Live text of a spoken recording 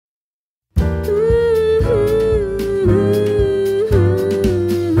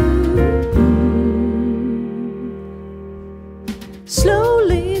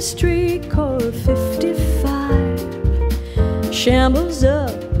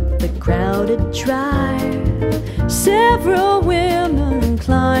drive. Several women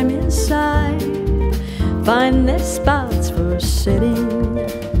climb inside, find their spots for sitting.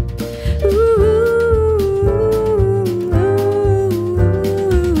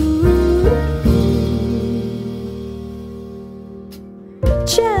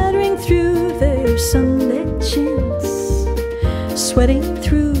 Chattering through their sunlit chintz, sweating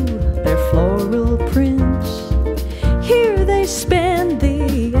through their floral prints. Here they spend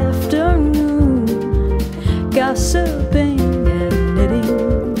the afternoon, gossiping and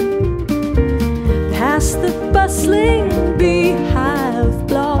knitting. Past the bustling beehive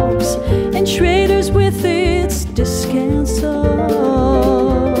blocks and traders with its discount socks.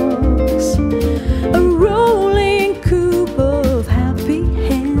 A rolling coop of happy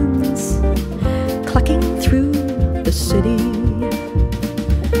hands clucking through the city.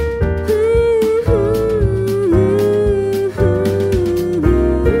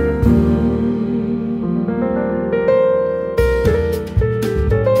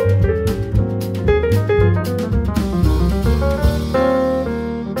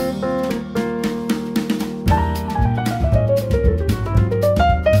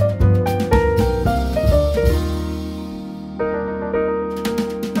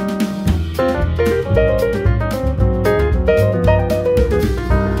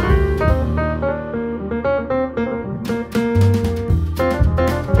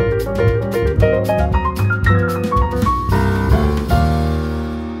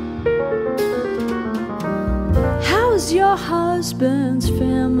 Husband's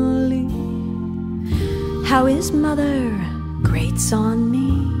family, how his mother grates on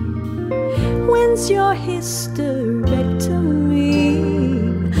me. When's your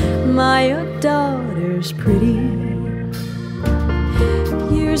hysterectomy? My daughter's pretty.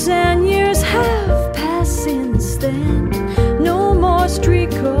 Years and years have passed since then. No more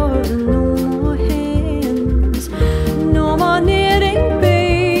streetcar, no more hands, no more knitting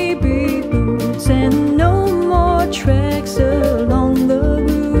baby boots, and no more tracks along the roofs.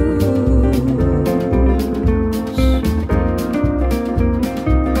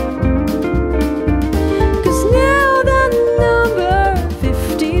 'Cause now the number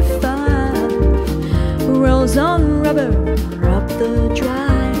 55 rolls on rubber up the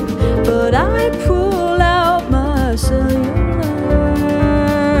drive, but I pull out my cellular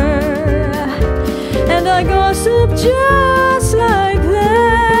and I gossip just